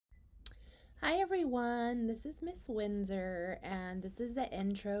Hi everyone, this is Miss Windsor and this is the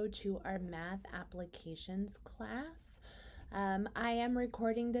intro to our math applications class. I am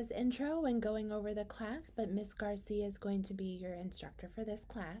recording this intro and going over the class, but Miss Garcia is going to be your instructor for this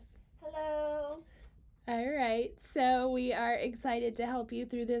class. Hello. All right, so we are excited to help you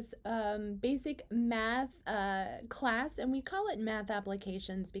through this basic math class, and we call it math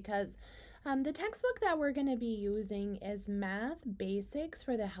applications because the textbook that we're going to be using is Math Basics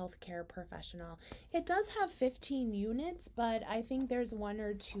for the Healthcare Professional. It does have 15 units, but I think there's one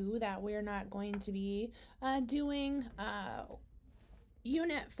or two that we're not going to be doing.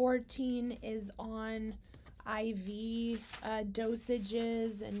 Unit 14 is on IV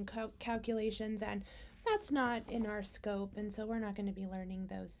dosages and calculations, and that's not in our scope, and so we're not going to be learning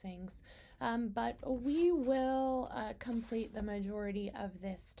those things. But we will complete the majority of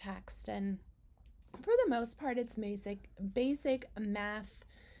this text, and for the most part, it's basic math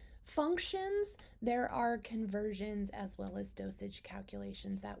functions. There are conversions as well as dosage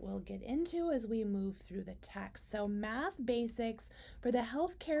calculations that we'll get into as we move through the text. So math basics for the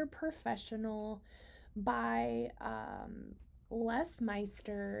healthcare professional by Les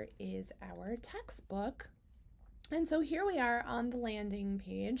Meister is our textbook. And so here we are on the landing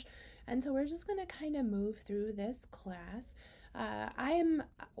page. And so we're just going to kind of move through this class. I'm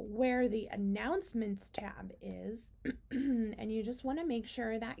where the announcements tab is, and you just want to make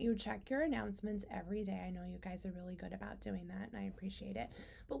sure that you check your announcements every day. I know you guys are really good about doing that, and I appreciate it.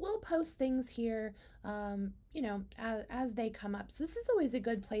 But we'll post things here, as they come up. So this is always a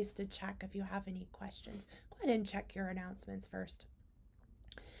good place to check if you have any questions. Go ahead and check your announcements first.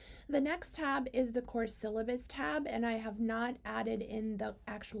 The next tab is the course syllabus tab, and I have not added in the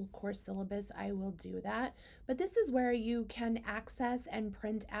actual course syllabus. I will do that. But this is where you can access and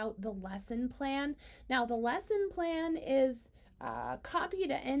print out the lesson plan. Now, the lesson plan is copied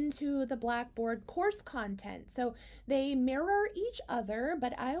into the Blackboard course content. So they mirror each other,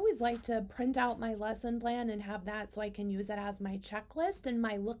 but I always like to print out my lesson plan and have that so I can use it as my checklist and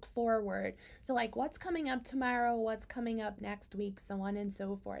my look forward. So like what's coming up tomorrow, what's coming up next week, so on and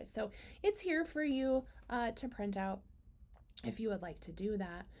so forth. So it's here for you to print out if you would like to do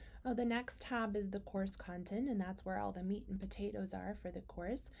that. The next tab is the course content, and that's where all the meat and potatoes are for the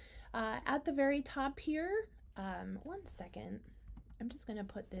course. At the very top here, one second. I'm just going to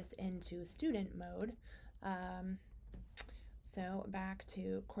put this into student mode. So back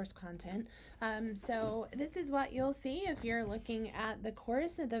to course content. So this is what you'll see if you're looking at the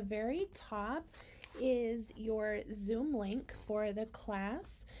course. At the very top is your Zoom link for the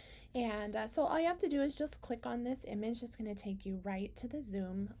class. And so all you have to do is just click on this image. It's going to take you right to the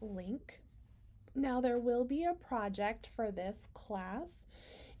Zoom link. Now there will be a project for this class,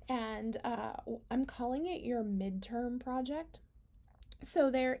 and I'm calling it your midterm project.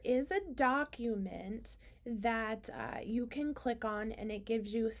 So there is a document that you can click on, and it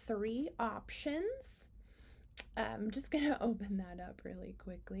gives you 3 options. I'm just going to open that up really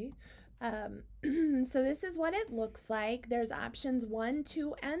quickly. So this is what it looks like. There's options 1,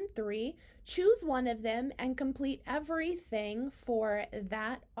 2, and 3. Choose one of them and complete everything for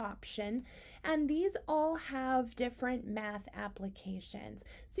that option. And these all have different math applications.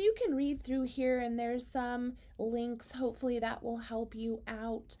 So you can read through here, and there's some links hopefully that will help you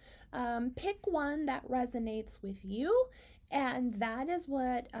out. Pick one that resonates with you, and that is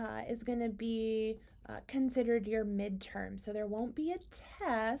what is going to be considered your midterm. So there won't be a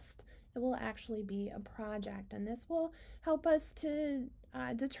test. It will actually be a project, and this will help us to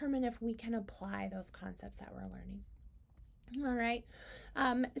determine if we can apply those concepts that we're learning. All right,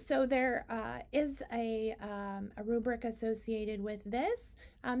 so there is a rubric associated with this.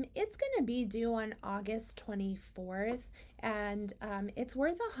 It's going to be due on August 24th, and it's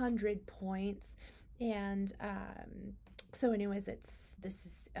worth 100 points. And so anyways, this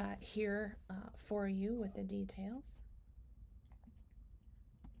is here for you with the details.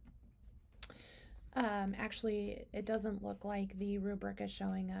 Actually, it doesn't look like the rubric is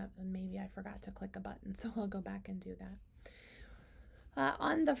showing up, and maybe I forgot to click a button, so I'll go back and do that.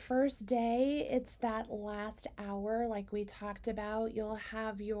 On the first day, it's that last hour like we talked about. You'll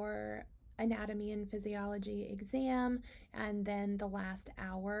have your anatomy and physiology exam, and then the last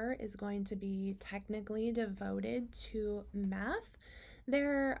hour is going to be technically devoted to math.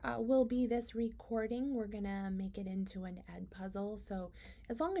 There will be this recording. We're gonna make it into an ed puzzle, so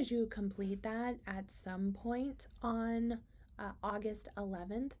as long as you complete that at some point on August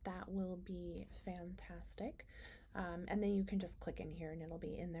 11th, that will be fantastic. And then you can just click in here and it'll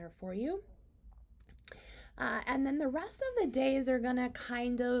be in there for you. And then the rest of the days are going to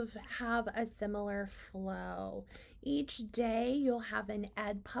kind of have a similar flow. Each day you'll have an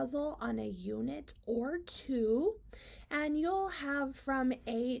ed puzzle on a unit or two, and you'll have from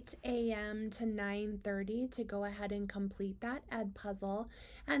 8 a.m. to 9:30 to go ahead and complete that ed puzzle.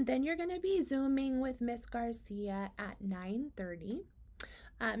 And then you're going to be Zooming with Miss Garcia at 9:30.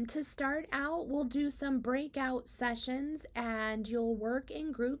 To start out, we'll do some breakout sessions and you'll work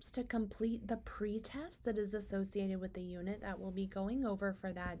in groups to complete the pre-test that is associated with the unit that we'll be going over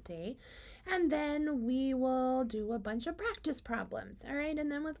for that day. And then we will do a bunch of practice problems, all right?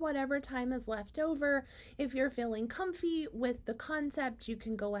 And then with whatever time is left over, if you're feeling comfy with the concept, you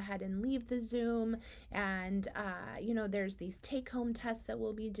can go ahead and leave the Zoom. And, there's these take-home tests that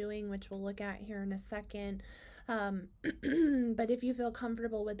we'll be doing, which we'll look at here in a second. But if you feel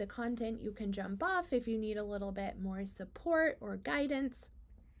comfortable with the content, you can jump off. If you need a little bit more support or guidance,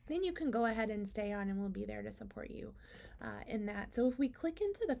 then you can go ahead and stay on and we'll be there to support you in that. So if we click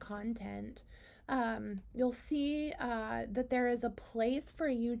into the content, you'll see that there is a place for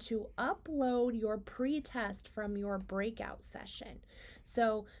you to upload your pre-test from your breakout session.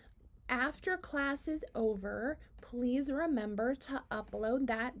 So after class is over, please remember to upload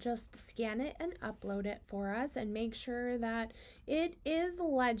that. Just scan it and upload it for us and make sure that it is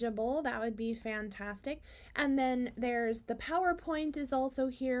legible. That would be fantastic. And then there's the PowerPoint is also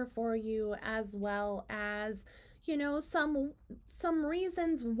here for you, as well as some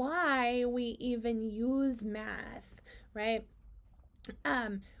reasons why we even use math, right?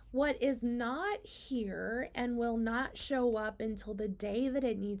 What is not here and will not show up until the day that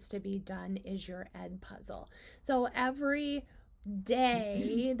it needs to be done is your ed puzzle. So every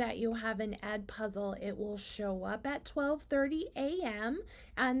day that you have an ed puzzle, it will show up at 12:30 a.m.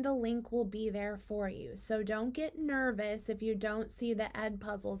 and the link will be there for you. So don't get nervous if you don't see the ed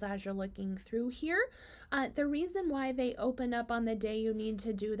puzzles as you're looking through here. The reason why they open up on the day you need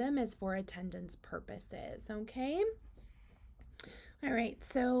to do them is for attendance purposes, okay? All right,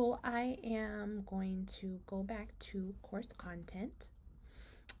 so I am going to go back to course content.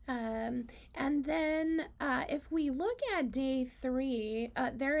 And then if we look at day 3,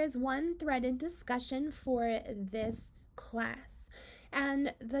 there is one threaded discussion for this class.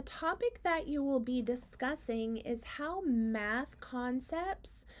 And the topic that you will be discussing is how math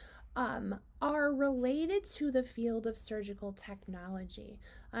concepts are related to the field of surgical technology.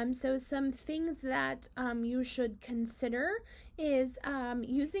 So some things that you should consider is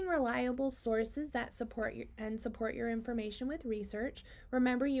using reliable sources that support your information with research.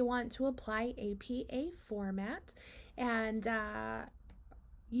 Remember, you want to apply APA format, and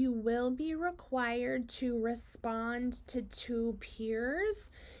you will be required to respond to 2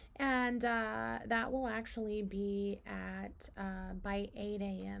 peers. And that will actually be at by 8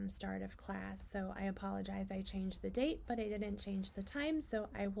 a.m. start of class. So I apologize, I changed the date, but I didn't change the time. So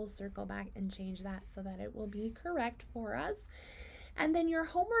I will circle back and change that so that it will be correct for us. And then your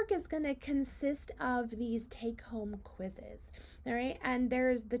homework is going to consist of these take-home quizzes, all right? And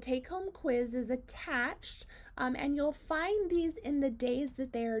there's the take-home quiz is attached, and you'll find these in the days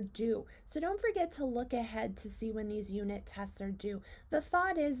that they are due. So don't forget to look ahead to see when these unit tests are due. The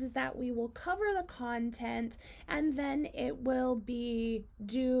thought is that we will cover the content, and then it will be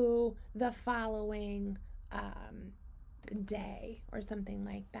due the following day or something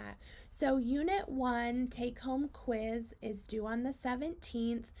like that. So unit 1 take-home quiz is due on the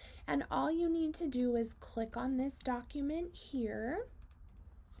 17th, and all you need to do is click on this document here,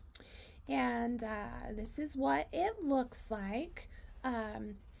 and this is what it looks like.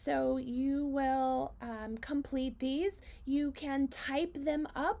 So you will complete these. You can type them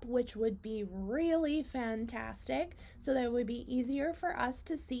up, which would be really fantastic, so that it would be easier for us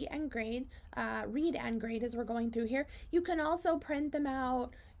to see and grade, read and grade as we're going through here. You can also print them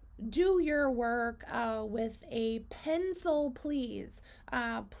out. Do your work with a pencil, please.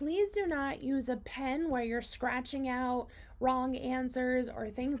 Please do not use a pen where you're scratching out wrong answers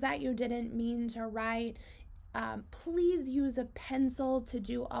or things that you didn't mean to write. Please use a pencil to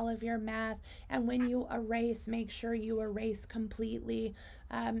do all of your math, and when you erase, make sure you erase completely.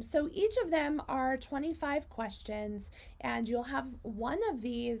 So each of them are 25 questions, and you'll have one of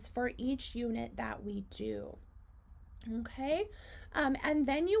these for each unit that we do. Okay, and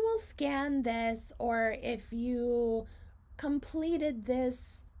then you will scan this, or if you completed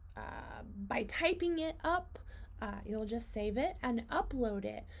this by typing it up, you'll just save it and upload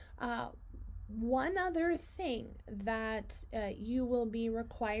it. One other thing that you will be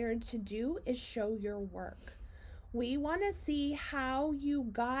required to do is show your work. We want to see how you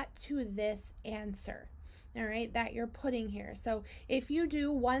got to this answer. all right, that you're putting here. So if you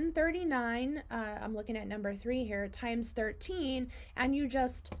do 139, I'm looking at number 3 here, times 13, and you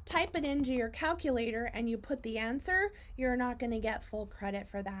just type it into your calculator and you put the answer, you're not going to get full credit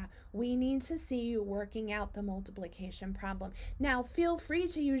for that. We need to see you working out the multiplication problem. Now, feel free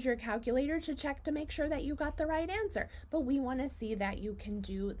to use your calculator to check to make sure that you got the right answer, but we want to see that you can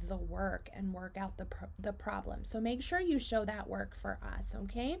do the work and work out the problem. So make sure you show that work for us,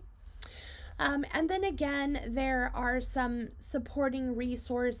 okay? And then again, there are some supporting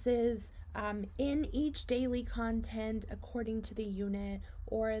resources in each daily content according to the unit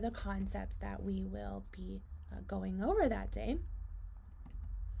or the concepts that we will be going over that day.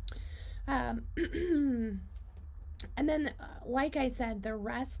 And then, like I said, the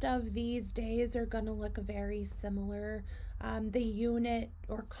rest of these days are going to look very similar. The unit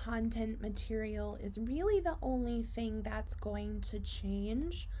or content material is really the only thing that's going to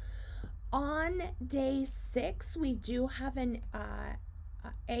change. On day 6, we do have an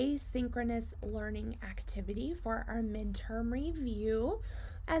asynchronous learning activity for our midterm review,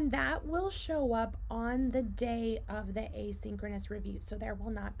 and that will show up on the day of the asynchronous review. So there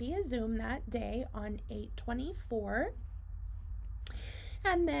will not be a Zoom that day on 8/24.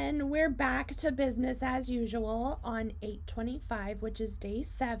 And then we're back to business as usual on 8/25, which is day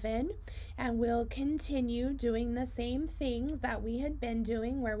 7. And we'll continue doing the same things that we had been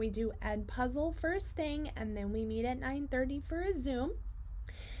doing, where we do Ed Puzzle first thing, and then we meet at 9:30 for a Zoom.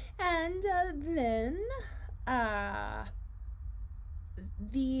 And then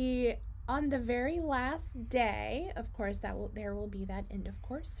on the very last day, of course, there will be that end of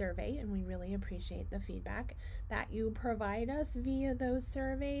course survey, and we really appreciate the feedback that you provide us via those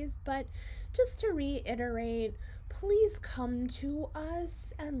surveys. But just to reiterate, please come to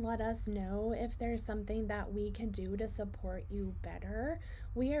us and let us know if there's something that we can do to support you better.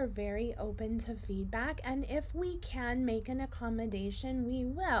 We are very open to feedback, and if we can make an accommodation, we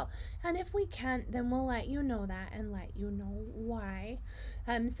will. And if we can't, then we'll let you know that and let you know why.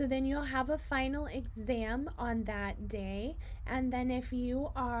 So then you'll have a final exam on that day, and then if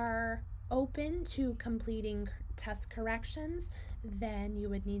you are open to completing test corrections, then you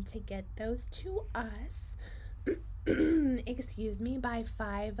would need to get those to us excuse me, by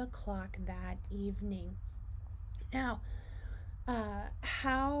 5 o'clock that evening. Now,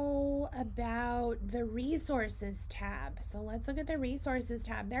 how about the resources tab? So let's look at the resources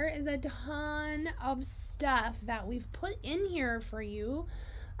tab. There is a ton of stuff that we've put in here for you,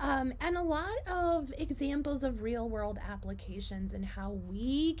 and a lot of examples of real world applications and how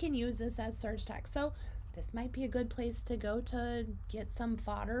we can use this as search text. So this might be a good place to go to get some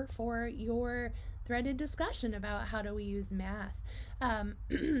fodder for your threaded discussion about how do we use math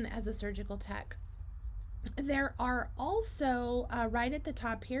as a surgical tech. There are also, right at the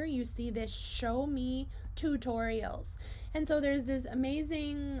top here, you see this Show Me tutorials. And so there's this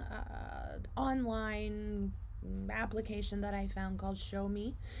amazing online application that I found called Show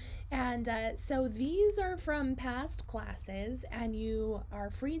Me. And so these are from past classes, and you are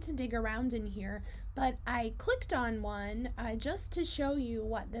free to dig around in here. But I clicked on one just to show you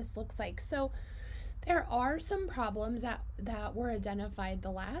what this looks like. So there are some problems that were identified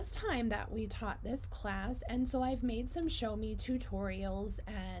the last time that we taught this class, and so I've made some Show Me tutorials,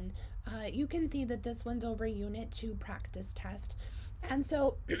 and you can see that this one's over Unit 2 practice test. And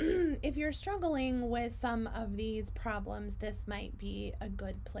so if you're struggling with some of these problems, this might be a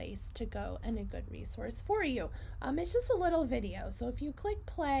good place to go and a good resource for you. It's just a little video, so if you click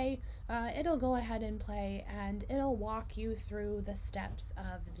play, it'll go ahead and play, and it'll walk you through the steps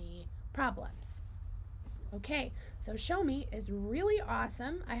of the problems. Okay, so Show Me is really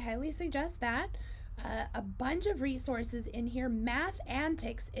awesome. I highly suggest that. A bunch of resources in here. Math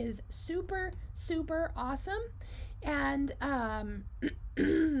Antics is super, super awesome. And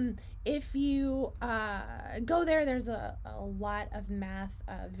if you go there, there's a lot of math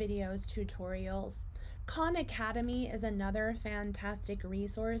videos, tutorials. Khan Academy is another fantastic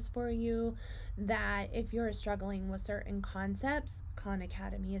resource for you, that if you're struggling with certain concepts, Khan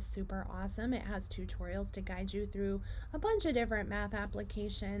Academy is super awesome. It has tutorials to guide you through a bunch of different math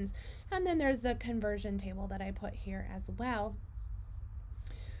applications. And then there's the conversion table that I put here as well.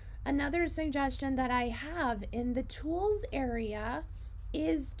 Another suggestion that I have in the tools area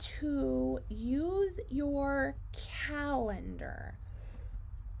is to use your calendar.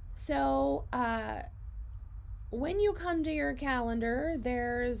 So when you come to your calendar,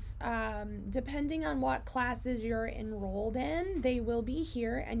 there's, depending on what classes you're enrolled in, they will be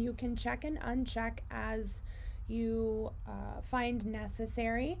here, and you can check and uncheck as you find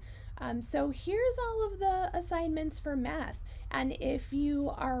necessary. So here's all of the assignments for math, and if you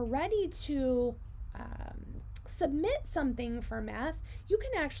are ready to submit something for math, you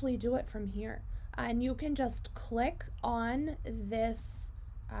can actually do it from here. And you can just click on this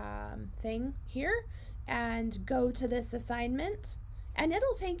thing here and go to this assignment, and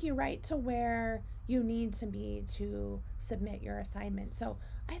it'll take you right to where you need to be to submit your assignment. So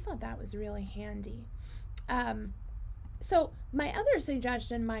I thought that was really handy. So my other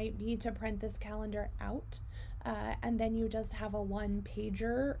suggestion might be to print this calendar out, and then you just have a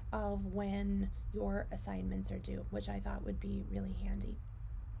one-pager of when your assignments are due, which I thought would be really handy.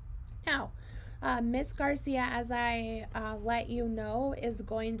 Now, Miss Garcia, as I let you know, is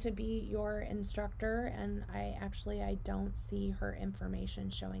going to be your instructor, and I don't see her information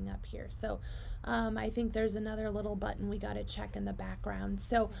showing up here. So I think there's another little button we got to check in the background.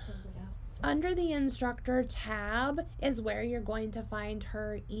 So under the instructor tab is where you're going to find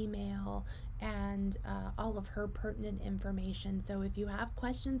her email and all of her pertinent information. So if you have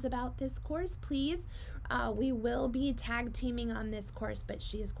questions about this course, please, we will be tag teaming on this course, but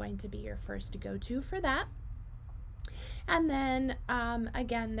she is going to be your first go-to for that. And then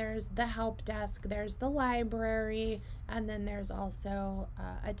again, there's the help desk, there's the library, and then there's also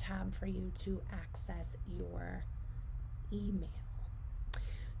a tab for you to access your email.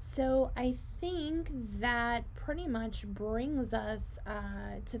 So I think that pretty much brings us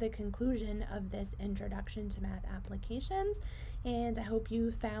to the conclusion of this introduction to math applications, and I hope you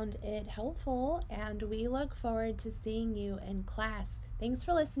found it helpful, and we look forward to seeing you in class. Thanks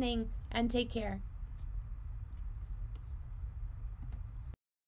for listening, and take care.